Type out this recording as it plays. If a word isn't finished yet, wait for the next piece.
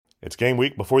It's game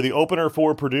week before the opener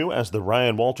for Purdue as the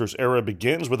Ryan Walters era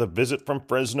begins with a visit from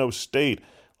Fresno State.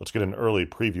 Let's get an early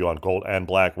preview on Gold and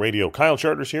Black Radio. Kyle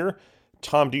Charters here,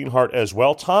 Tom Dienhart as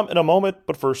well. Tom, in a moment,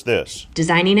 but first this.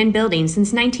 Designing and building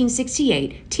since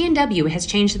 1968, T&W has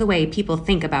changed the way people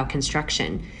think about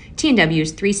construction.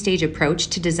 T&W's three-stage approach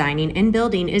to designing and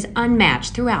building is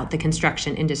unmatched throughout the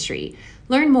construction industry.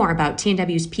 Learn more about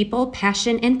T&W's people,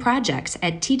 passion, and projects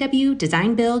at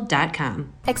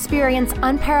twdesignbuild.com. Experience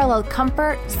unparalleled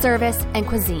comfort, service, and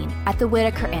cuisine at the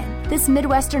Whitaker Inn. This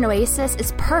Midwestern oasis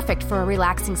is perfect for a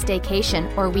relaxing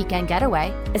staycation or weekend getaway.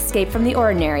 Escape from the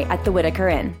ordinary at the Whitaker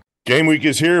Inn. Game week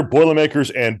is here. Boilermakers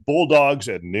and Bulldogs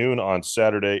at noon on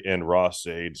Saturday in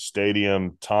Ross-Ade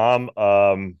Stadium. Tom,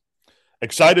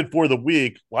 excited for the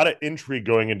week. A lot of intrigue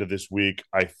going into this week,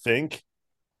 I think.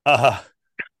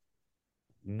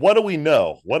 What do we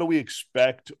know? What do we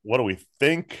expect? What do we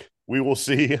think we will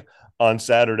see on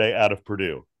Saturday out of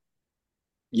Purdue?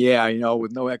 Yeah,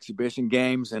 with no exhibition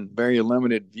games and very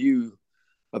limited view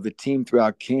of the team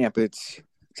throughout camp, it's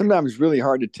sometimes really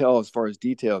hard to tell as far as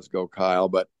details go, Kyle.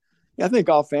 But yeah, I think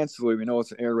offensively, we know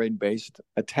it's an air raid-based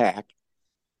attack.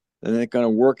 And they're going to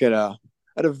work at a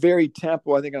very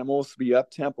tempo. I think it'll mostly be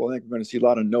up tempo. I think we're going to see a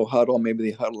lot of no huddle. Maybe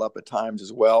they huddle up at times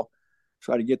as well.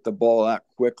 Try to get the ball out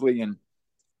quickly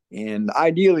and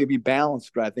ideally be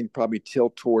balanced, but I think probably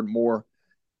tilt toward more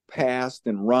pass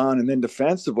than run. And then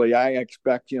defensively, I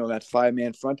expect, that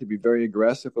five-man front to be very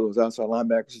aggressive for those outside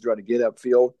linebackers to try to get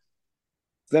upfield.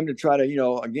 For them to try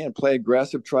to, again, play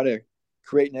aggressive, try to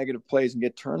create negative plays and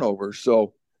get turnovers.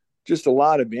 So just a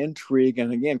lot of intrigue.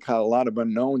 And again, Kyle, a lot of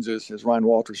unknowns as Ryan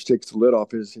Walters takes the lid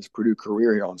off his Purdue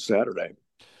career here on Saturday.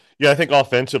 Yeah, I think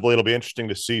offensively it'll be interesting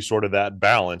to see sort of that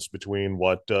balance between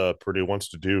what Purdue wants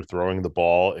to do, throwing the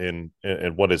ball in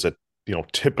what is a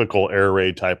typical air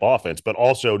raid type offense, but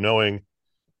also knowing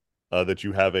that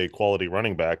you have a quality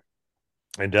running back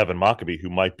and Devin Mockabee, who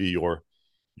might be your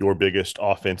biggest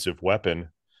offensive weapon.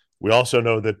 We also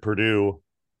know that Purdue,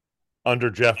 under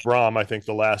Jeff Brom, I think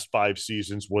the last 5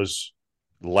 seasons was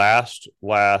last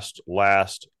 11th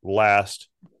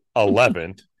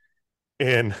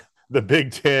in the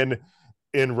Big Ten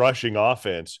in rushing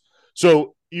offense.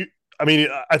 So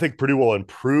I think Purdue will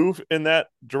improve in that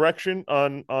direction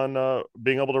on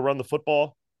being able to run the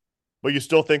football, but you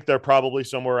still think they're probably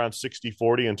somewhere around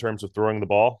 60-40 in terms of throwing the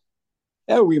ball?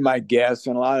 Yeah, we might guess.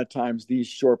 And a lot of times these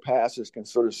short passes can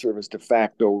sort of serve as de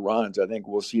facto runs. I think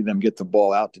we'll see them get the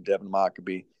ball out to Devin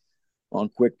Mockabee on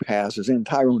quick passes, and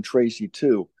Tyrone Tracy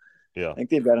too. Yeah. I think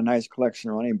they've got a nice collection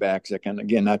of running backs that can,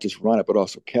 again, not just run it, but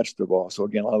also catch the ball. So,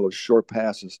 again, a lot of those short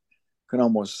passes can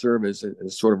almost serve as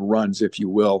sort of runs, if you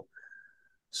will.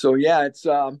 So, yeah, it's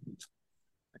like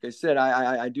I said,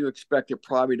 I do expect it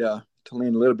probably to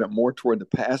lean a little bit more toward the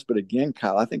pass. But, again,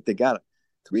 Kyle, I think they got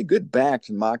 3 good backs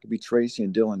in Mockabee, Tracy,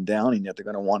 and Dylan Downing that they're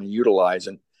going to want to utilize.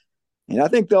 And I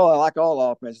think they'll, like all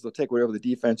offenses, they'll take whatever the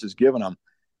defense is giving them.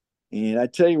 And I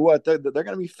tell you what, they're going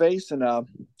to be facing a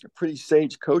pretty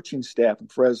sage coaching staff in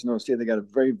Fresno State. They got a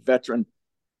very veteran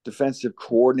defensive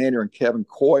coordinator in Kevin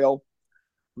Coyle,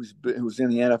 who's in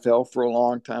the NFL for a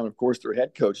long time. Of course, their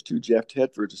head coach, too, Jeff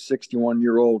Tedford's a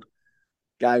 61-year-old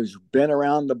guy who's been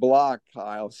around the block,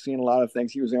 Kyle, seen a lot of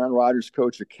things. He was Aaron Rodgers'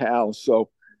 coach at Cal. So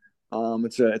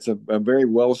it's a very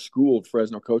well-schooled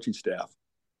Fresno coaching staff.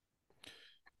 I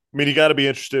mean, you got to be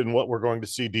interested in what we're going to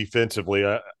see defensively.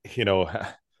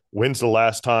 When's the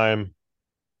last time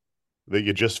that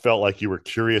you just felt like you were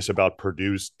curious about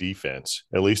Purdue's defense,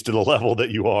 at least to the level that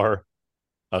you are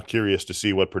curious to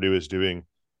see what Purdue is doing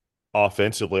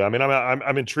offensively? I mean,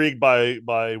 I'm intrigued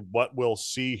by what we'll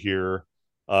see here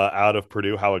out of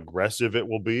Purdue, how aggressive it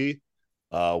will be,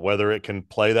 whether it can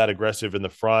play that aggressive in the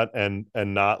front and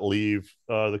not leave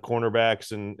the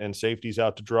cornerbacks and safeties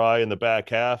out to dry in the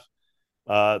back half.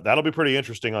 That'll be pretty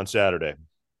interesting on Saturday.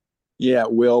 Yeah,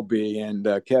 it will be. And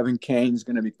Kevin Kane's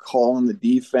going to be calling the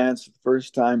defense the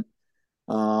first time,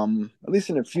 at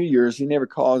least in a few years. He never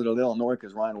called it at Illinois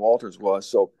because Ryan Walters was.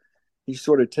 So he's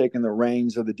sort of taking the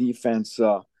reins of the defense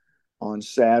on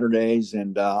Saturdays.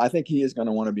 And I think he is going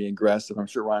to want to be aggressive. I'm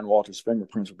sure Ryan Walters'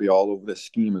 fingerprints will be all over this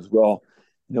scheme as well.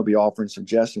 He'll be offering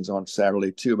suggestions on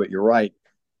Saturday too, but you're right.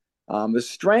 The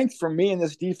strength for me in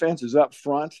this defense is up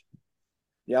front.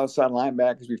 The outside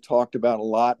linebackers we've talked about a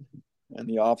lot in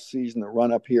the offseason, the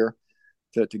run-up here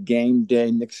to game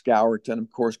day. Nick Scourton, of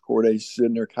course, Corday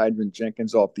Sidner, Kydron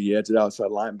Jenkins off the edge at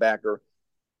outside linebacker.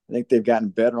 I think they've gotten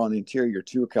better on the interior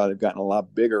too, Kyle. They've gotten a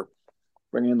lot bigger,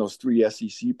 bringing in those 3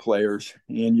 SEC players.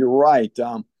 And you're right.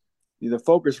 The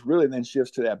focus really then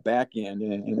shifts to that back end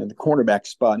and the cornerback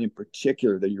spot in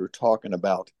particular that you were talking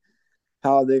about.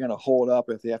 how are they going to hold up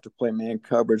if they have to play man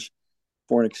coverage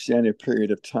for an extended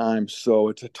period of time. So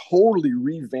it's a totally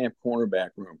revamped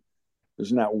cornerback room.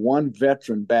 There's not one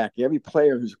veteran back. Every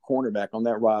player who's a cornerback on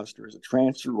that roster is a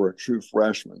transfer or a true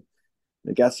freshman.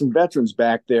 They got some veterans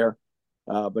back there.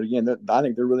 But again, I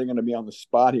think they're really going to be on the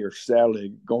spot here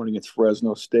Saturday going against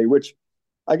Fresno State, which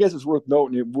I guess it's worth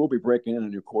noting it will be breaking in a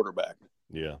new quarterback.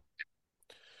 Yeah.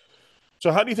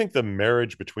 So how do you think the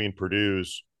marriage between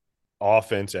Purdue's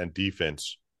offense and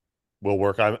defense will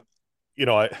work? At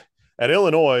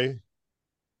Illinois,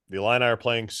 the Illini are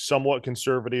playing somewhat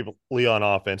conservatively on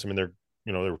offense. I mean, they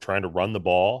were trying to run the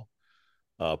ball,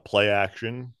 play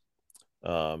action.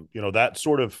 That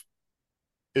sort of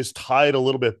is tied a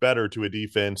little bit better to a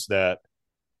defense that,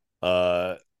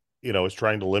 is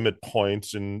trying to limit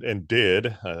points and did.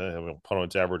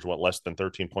 Opponents average less than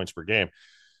 13 points per game.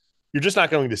 You're just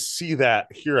not going to see that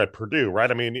here at Purdue,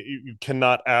 right? I mean, you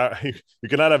cannot have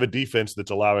a defense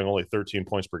that's allowing only 13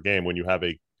 points per game when you have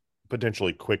a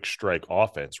potentially quick strike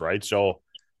offense, right? So,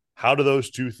 how do those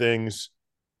two things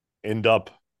end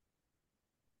up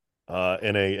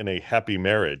in a happy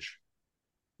marriage?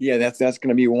 Yeah, that's going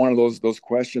to be one of those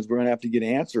questions we're going to have to get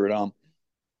answered.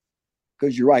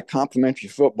 Because you're right, complementary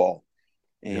football.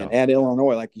 And at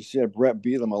Illinois, like you said, Brett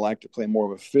Bielema would like to play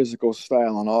more of a physical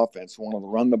style on offense, want to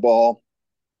run the ball,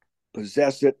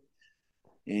 possess it,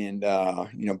 and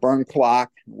burn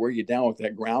clock, wear you down with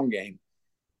that ground game.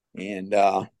 And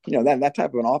that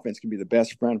type of an offense can be the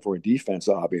best friend for a defense,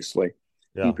 obviously.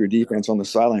 Yeah. Keep your defense on the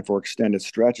sideline for extended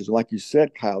stretches. Like you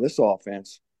said, Kyle, this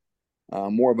offense,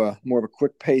 more of a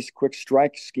quick pace, quick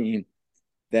strike scheme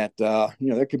that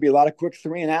there could be a lot of quick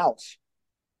 3-and-outs.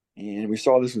 And we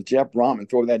saw this with Jeff Brahman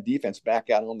throw that defense back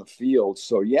out on the field.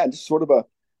 So yeah, just sort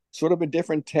of a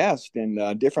different test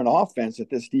and different offense that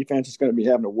this defense is going to be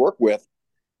having to work with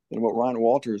than what Ryan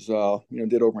Walters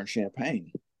did over in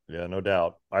Champaign. Yeah, no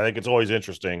doubt. I think it's always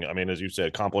interesting. I mean, as you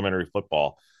said, complementary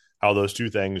football, how those two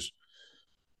things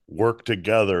work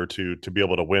together to be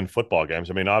able to win football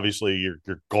games. I mean, obviously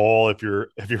your goal if you're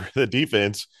the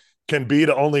defense can be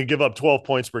to only give up 12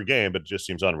 points per game, but it just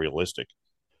seems unrealistic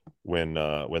when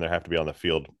they have to be on the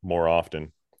field more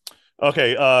often.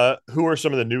 Okay, who are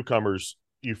some of the newcomers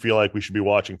you feel like we should be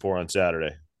watching for on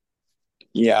Saturday?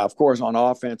 Yeah, of course, on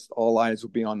offense, all eyes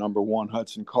will be on number 1,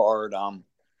 Hudson Card.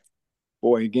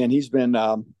 Boy, again, he's been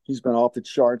off the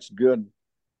charts good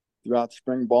throughout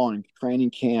spring ball and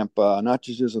training camp, not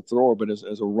just as a thrower, but as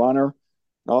a runner,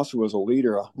 and also as a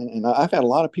leader. And I've had a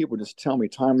lot of people just tell me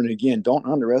time and again, don't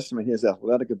underestimate his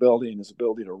athletic ability and his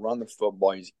ability to run the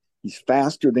football. He's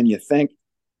faster than you think.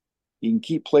 He can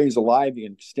keep plays alive. He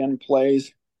can extend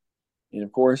plays. And,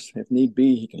 of course, if need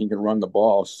be, he can run the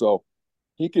ball. So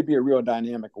he could be a real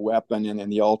dynamic weapon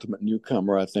and the ultimate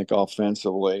newcomer, I think,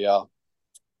 offensively. I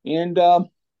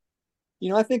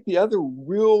think the other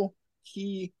real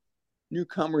key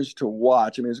newcomers to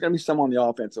watch, I mean, there's going to be some on the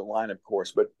offensive line, of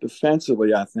course, but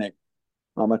defensively, I think,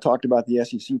 I talked about the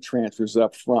SEC transfers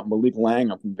up front. Malik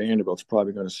Langham from Vanderbilt's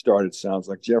probably going to start, it sounds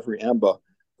like. Jeffrey Emba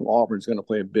from Auburn's going to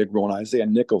play a big role, and Isaiah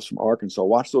Nichols from Arkansas.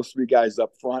 Watch those 3 guys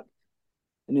up front.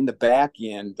 And in the back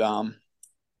end,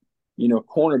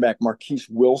 cornerback Marquise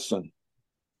Wilson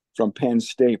from Penn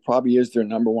State probably is their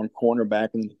number 1 cornerback.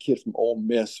 And the kid from Ole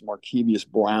Miss, Markevius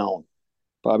Brown,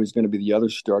 probably is going to be the other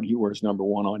starter. He wears number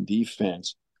 1 on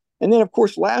defense. And then, of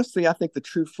course, lastly, I think the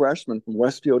true freshman from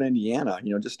Westfield, Indiana,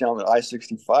 just down the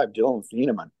I-65, Dylan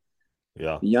Thieneman.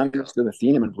 Yeah. The youngest of the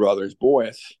Thieneman brothers.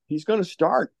 Boy, he's going to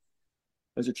start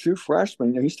as a true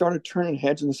freshman. He started turning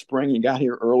heads in the spring. He got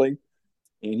here early,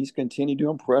 and he's continued to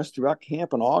impress throughout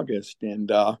camp in August.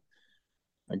 And,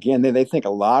 again, they think a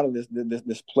lot of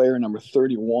this player, number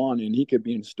 31, and he could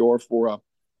be in store for a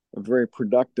very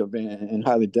productive and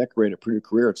highly decorated Purdue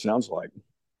career, it sounds like.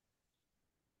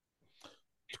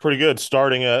 It's pretty good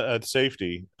starting at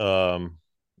safety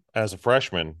as a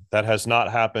freshman. That has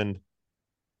not happened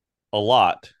a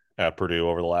lot at Purdue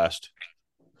over the last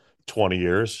 20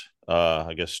 years.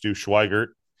 I guess Stu Schweigert.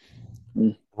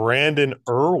 Brandon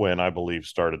Irwin, I believe,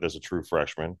 started as a true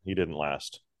freshman. He didn't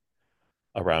last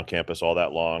around campus all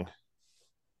that long.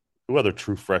 Who other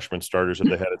true freshman starters have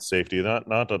they had at safety?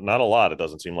 Not a lot, it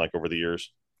doesn't seem like, over the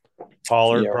years.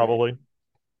 Pollard, probably.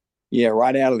 Yeah,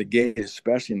 right out of the gate,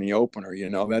 especially in the opener.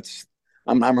 That's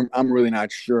I'm really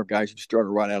not sure of guys who started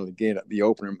right out of the gate at the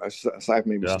opener, aside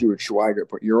from maybe Stuart Schweigert.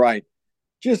 But you're right.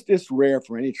 It's rare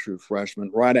for any true freshman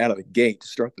right out of the gate to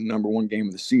start the number 1 game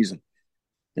of the season,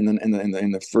 and then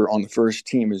on the first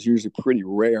team is usually pretty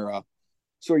rare.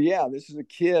 So yeah, this is a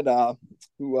kid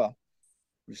who was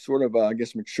sort of I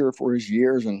guess mature for his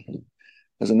years and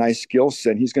has a nice skill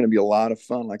set. He's going to be a lot of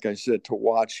fun, like I said, to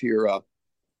watch here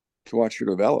to watch her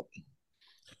develop.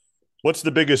 What's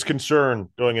the biggest concern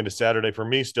going into Saturday for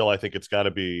me? Still, I think it's got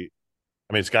to be.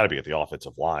 I mean, it's got to be at the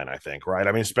offensive line. I think, right?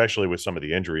 I mean, especially with some of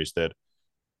the injuries that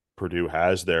Purdue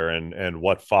has there, and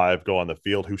what five go on the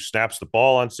field, who snaps the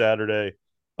ball on Saturday,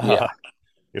 Yeah.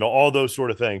 uh, all those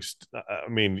sort of things. I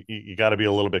mean, you got to be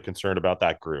a little bit concerned about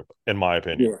that group, in my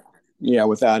opinion. Yeah. Yeah,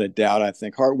 without a doubt. I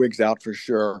think Hartwig's out for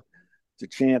sure. It's a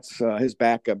chance his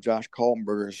backup, Josh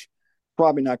Kaltenberger's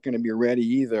probably not going to be ready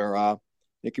either.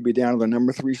 It could be down to the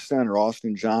number 3 center,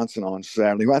 Austin Johnson, on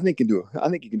Saturday. Who I think he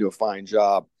can do a fine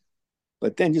job.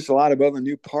 But then just a lot of other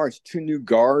new parts. 2 new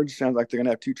guards. Sounds like they're going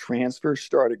to have 2 transfers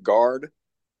start at guard.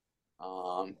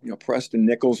 Preston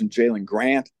Nichols and Jalen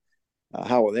Grant.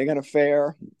 How are they going to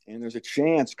fare? And there's a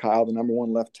chance Kyle, the number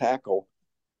 1 left tackle,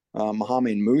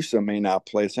 Mohamed Musa, may not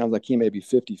play. It sounds like he may be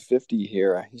 50-50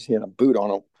 here. He's had a boot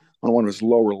on one of his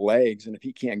lower legs, and if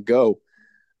he can't go,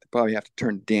 they probably have to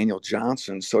turn to Daniel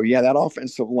Johnson. So, yeah, that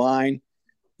offensive line,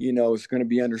 is going to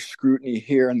be under scrutiny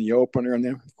here in the opener. And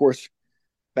then, of course,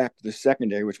 back to the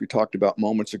secondary, which we talked about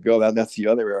moments ago. That's the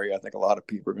other area I think a lot of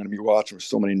people are going to be watching with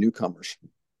so many newcomers.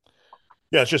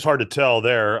 Yeah, it's just hard to tell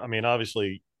there. I mean,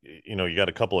 obviously, you got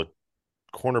a couple of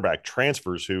cornerback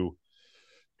transfers who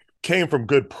came from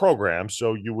good programs,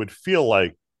 so you would feel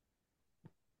like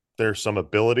there's some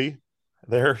ability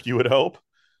there, you would hope.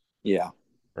 Yeah.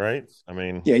 Right? I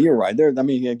mean, yeah, you're right.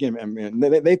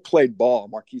 They played ball.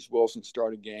 Marquise Wilson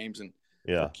started games, and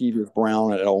yeah, Marquise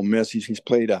Brown at Ole Miss. He's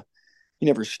played he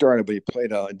never started, but he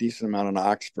played a decent amount in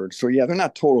Oxford. So yeah, they're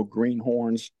not total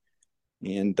greenhorns.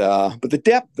 And but the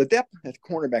depth at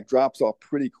cornerback drops off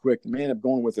pretty quick. They may end up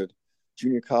going with a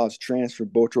junior college transfer,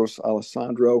 Botros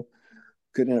Alessandro.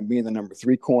 Could end up being the number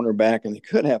 3 cornerback, and they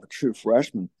could have a true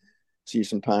freshman see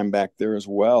some time back there as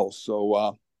well.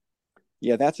 So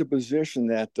yeah, that's a position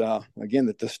that again,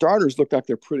 that the starters look like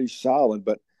they're pretty solid,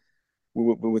 but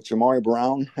with Jamari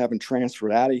Brown having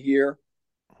transferred out of here,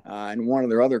 and one of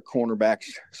their other cornerbacks,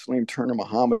 Saleem Turner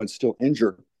Muhammad, still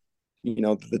injured,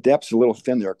 the depth's a little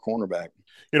thin there at cornerback.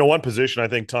 One position I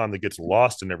think, Tom, that gets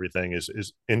lost in everything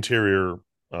is interior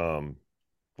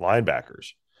linebackers.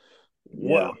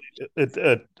 Yeah.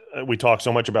 We talk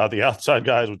so much about the outside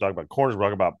guys. We talk about corners. We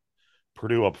talk about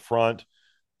Purdue up front.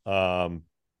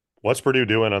 What's Purdue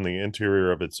doing on the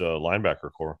interior of its linebacker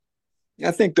core?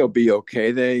 I think they'll be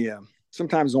okay. They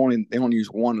sometimes they only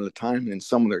use one at a time in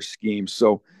some of their schemes.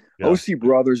 So yeah. O.C.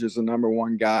 Brothers is the number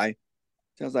 1 guy.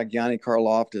 Sounds like Yanni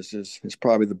Karloftis is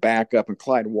probably the backup, and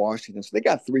Clyde Washington. So they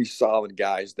got 3 solid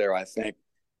guys there, I think,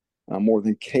 more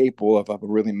than capable of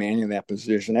really manning that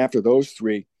position. After those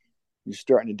 3, you're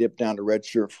starting to dip down to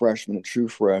redshirt freshmen and true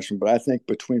freshmen. But I think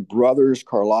between Brothers,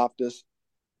 Karloftis,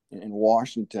 and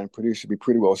Washington, Purdue should be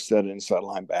pretty well set at inside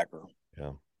linebacker. Yeah.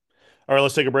 All right,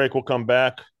 let's take a break. We'll come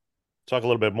back, talk a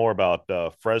little bit more about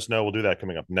Fresno. We'll do that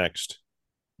coming up next.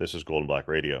 This is Golden Black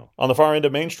Radio. On the far end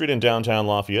of Main Street in downtown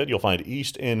Lafayette, you'll find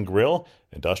East End Grill,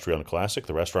 industrial and classic.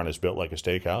 The restaurant is built like a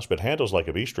steakhouse, but handles like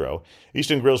a bistro.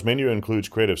 East End Grill's menu includes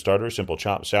creative starters, simple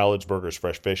chopped salads, burgers,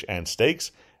 fresh fish, and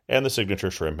steaks, and the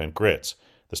signature shrimp and grits.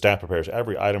 The staff prepares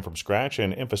every item from scratch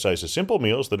and emphasizes simple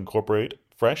meals that incorporate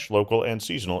fresh, local, and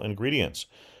seasonal ingredients.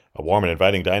 A warm and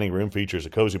inviting dining room features a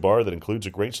cozy bar that includes a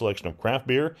great selection of craft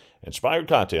beer, inspired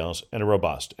cocktails, and a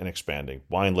robust and expanding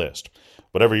wine list.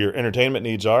 Whatever your entertainment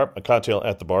needs are, a cocktail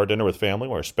at the bar, dinner with family,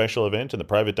 or a special event in the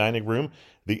private dining room,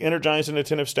 the energized and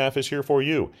attentive staff is here for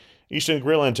you. East End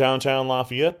Grill in downtown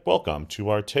Lafayette, welcome to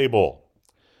our table.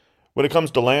 When it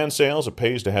comes to land sales, it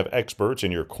pays to have experts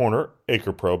in your corner.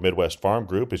 Acre Pro Midwest Farm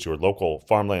Group is your local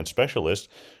farmland specialist.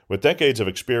 With decades of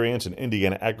experience in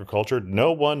Indiana agriculture,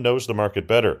 no one knows the market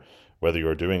better. Whether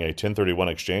you're doing a 1031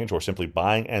 exchange or simply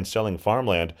buying and selling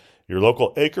farmland, your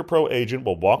local Acre Pro agent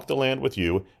will walk the land with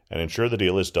you and ensure the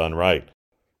deal is done right.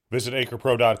 Visit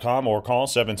acrepro.com or call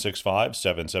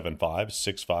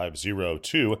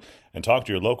 765-775-6502 and talk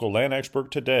to your local land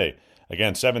expert today.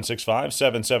 Again,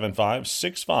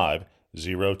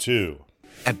 765-775-6502.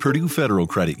 At Purdue Federal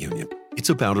Credit Union, it's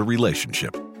about a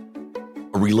relationship.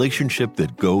 A relationship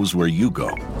that goes where you go,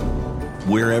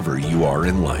 wherever you are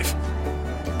in life.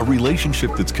 A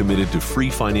relationship that's committed to free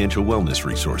financial wellness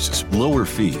resources, lower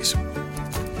fees,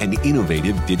 and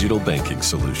innovative digital banking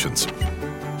solutions.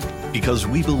 Because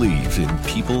we believe in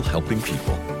people helping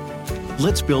people.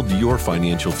 Let's build your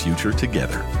financial future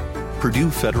together. Purdue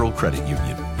Federal Credit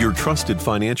Union, your trusted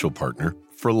financial partner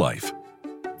for life.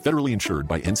 Federally insured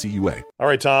by NCUA. All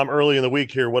right, Tom, early in the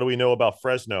week here, what do we know about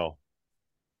Fresno?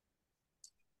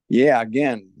 Yeah,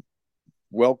 again,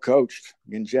 well coached.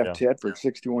 Again, Jeff Tedford,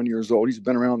 61 years old. He's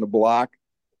been around the block.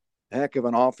 Heck of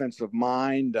an offensive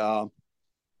mind. So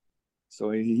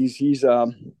he's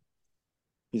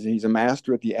He's a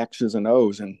master at the X's and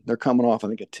O's, and they're coming off, I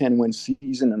think, a 10-win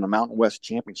season and a Mountain West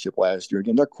championship last year.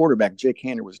 Again, their quarterback, Jake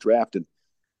Haener, was drafted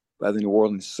by the New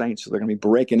Orleans Saints, so they're going to be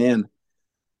breaking in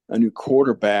a new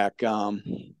quarterback.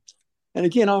 And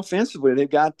again, offensively, they've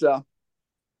got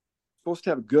supposed to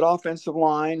have a good offensive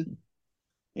line,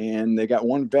 and they got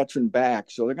one veteran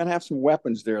back, so they're going to have some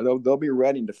weapons there. They'll be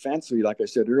ready defensively, like I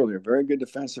said earlier. Very good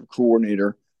defensive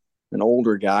coordinator, an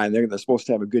older guy, and they're supposed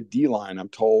to have a good D line, I'm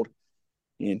told,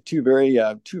 and two very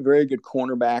good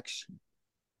cornerbacks,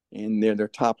 and their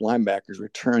top linebackers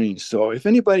returning. So if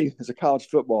anybody is a college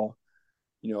football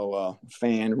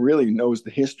fan really knows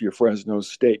the history of Fresno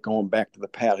State going back to the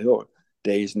Pat Hill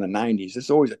days in the 90s.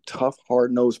 It's always a tough,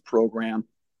 hard-nosed program,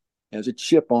 has a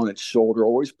chip on its shoulder,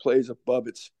 always punches above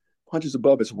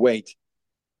its weight.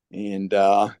 And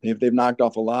they've knocked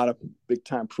off a lot of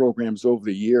big-time programs over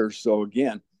the years. So,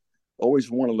 again, always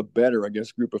one of the better, I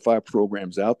guess, group of 5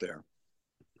 programs out there.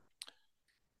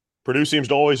 Purdue seems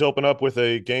to always open up with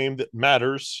a game that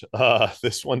matters.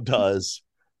 This one does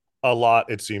a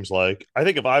lot, it seems like. I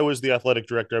think if I was the athletic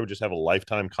director, I would just have a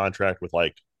lifetime contract with,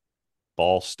 like,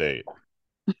 Ball State.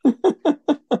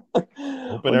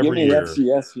 Open Give every me year.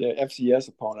 FCS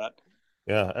opponent.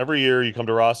 Yeah, every year you come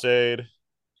to Ross-Ade,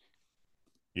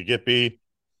 you get beat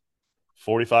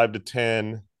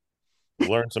 45-10. You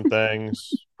learn some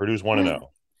things. Purdue's 1-0.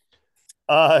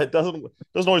 It doesn't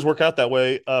always work out that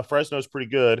way. Fresno's pretty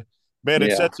good. Man,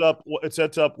 it sets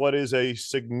up what is a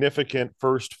significant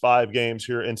first 5 games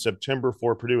here in September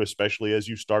for Purdue, especially as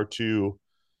you start to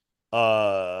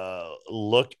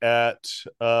look at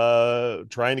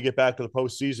trying to get back to the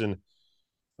postseason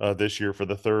this year for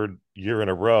the 3rd year in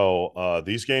a row.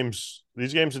 These games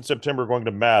in September are going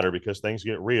to matter because things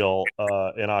get real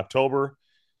in October.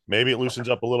 Maybe it loosens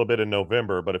up a little bit in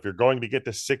November, but if you're going to get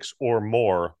to 6 or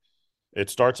more,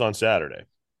 it starts on Saturday.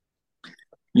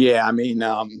 Yeah, I mean,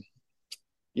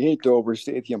 you hate to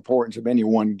overstate the importance of any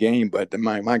one game, but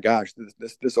my gosh,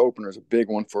 this opener is a big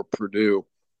one for Purdue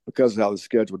because of how the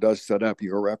schedule does set up.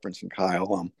 You were referencing,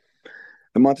 Kyle.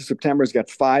 The month of September has got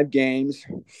 5 games,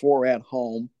 4 at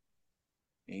home,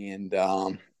 and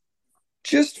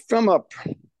just from a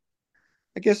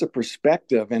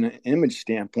perspective and an image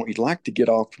standpoint, you'd like to get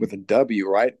off with a W,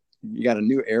 right? You got a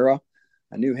new era,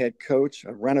 a new head coach,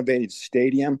 a renovated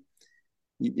stadium.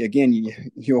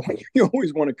 You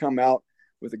always want to come out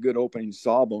with a good opening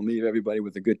salvo and leave everybody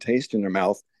with a good taste in their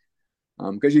mouth,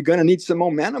 because you're going to need some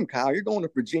momentum, Kyle. You're going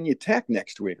to Virginia Tech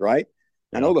next week, right?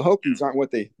 I know the Hokies aren't what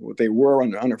they were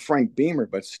under Frank Beamer,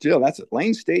 but still, that's at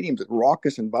Lane Stadium's a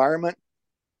raucous environment,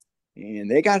 and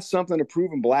they got something to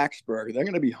prove in Blacksburg. They're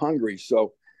going to be hungry,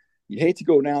 so you hate to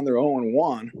go down there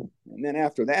 0-1, and then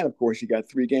after that, of course, you got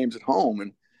 3 games at home,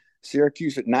 and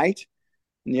Syracuse at night,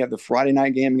 and you have the Friday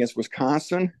night game against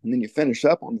Wisconsin, and then you finish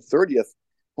up on the 30th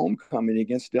homecoming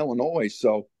against Illinois.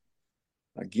 So,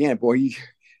 again, boy,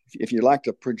 if you like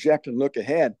to project and look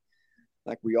ahead,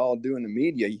 like we all do in the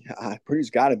media, Purdue's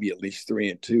got to be at least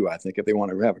 3-2, I think, if they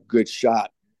want to have a good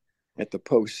shot at the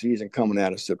postseason coming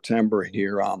out of September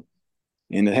here.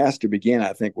 And it has to begin,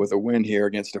 I think, with a win here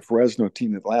against a Fresno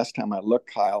team that the last time I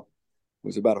looked, Kyle,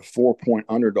 was about a 4-point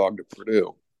underdog to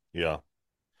Purdue. Yeah.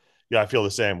 Yeah, I feel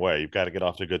the same way. You've got to get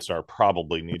off to a good start.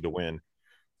 Probably need to win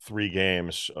 3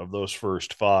 games of those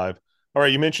first 5. All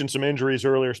right, you mentioned some injuries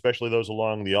earlier, especially those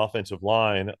along the offensive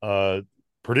line.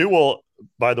 Purdue will,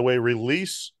 by the way,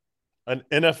 release an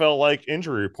NFL-like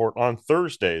injury report on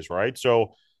Thursdays, right?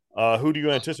 So who do you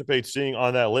anticipate seeing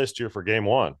on that list here for game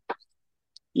 1?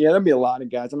 Yeah, there'll be a lot of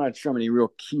guys. I'm not sure how many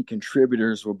real key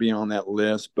contributors will be on that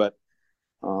list, but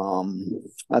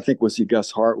I think we'll see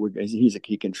Gus Hartwig. He's a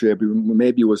key contributor.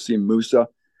 Maybe we'll see Musa.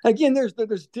 Again, there's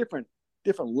different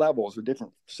levels or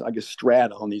different, I guess,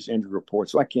 strata on these injury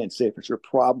reports. So I can't say for sure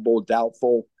probable,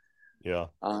 doubtful. Yeah.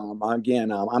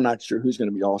 Again, I'm not sure who's going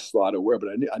to be all slotted where, but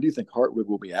I do think Hartwig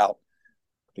will be out.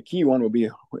 The key one will be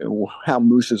how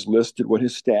Musa's listed, what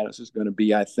his status is going to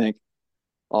be, I think,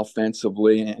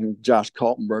 offensively, and Josh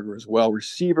Kaltenberger as well.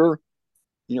 Receiver,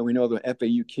 we know the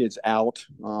FAU kid's out.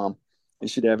 They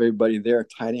should have everybody there.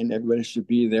 Tight end, everybody should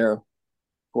be there. Of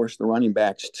course, the running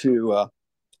backs too. And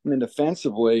then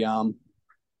defensively,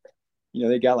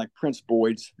 they got like Prince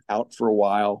Boyd's out for a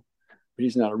while, but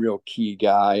he's not a real key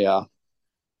guy.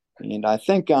 And I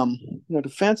think,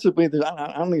 defensively, I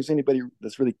don't think there's anybody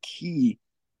that's really key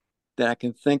that I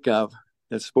can think of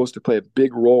that's supposed to play a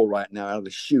big role right now out of the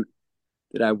chute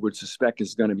that I would suspect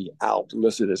is going to be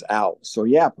listed as out. So,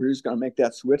 yeah, Purdue's going to make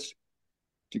that switch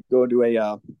to go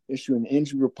to issue an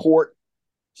injury report.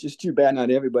 It's just too bad not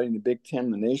everybody in the Big Ten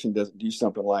in the nation doesn't do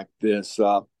something like this.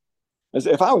 As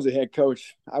if I was a head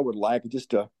coach, I would like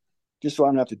just to just so I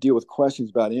don't have to deal with questions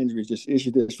about injuries. Just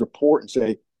issue this report and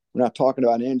say, we're not talking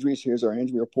about injuries. Here's our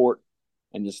injury report,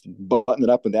 and just button it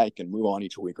up with that. You can move on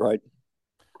each week, right?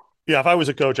 Yeah, if I was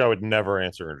a coach, I would never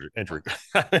answer injury.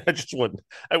 I just wouldn't.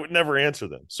 I would never answer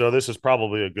them. So this is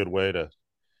probably a good way to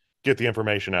get the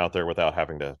information out there without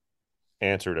having to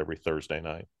answer it every Thursday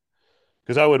night.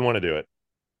 Because I wouldn't want to do it.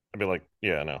 I'd be like,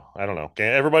 yeah, no, I don't know.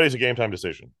 Everybody's a game time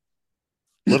decision.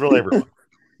 Literally everyone.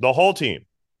 The whole team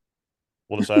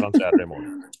will decide on Saturday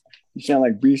morning. You sound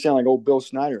like old Bill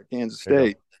Snyder at Kansas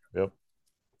State. Yep.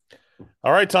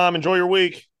 All right, Tom, enjoy your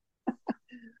week.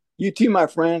 You too, my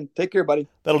friend. Take care, buddy.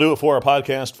 That'll do it for our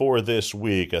podcast for this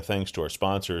week. Thanks to our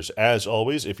sponsors. As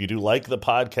always, if you do like the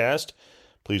podcast,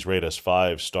 please rate us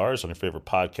 5 stars on your favorite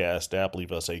podcast app.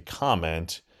 Leave us a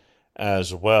comment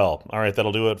as well. All right,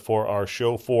 that'll do it for our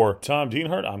show. For Tom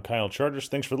Dienhart, I'm Kyle Charters.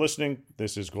 Thanks for listening.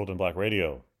 This is Golden Black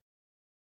Radio.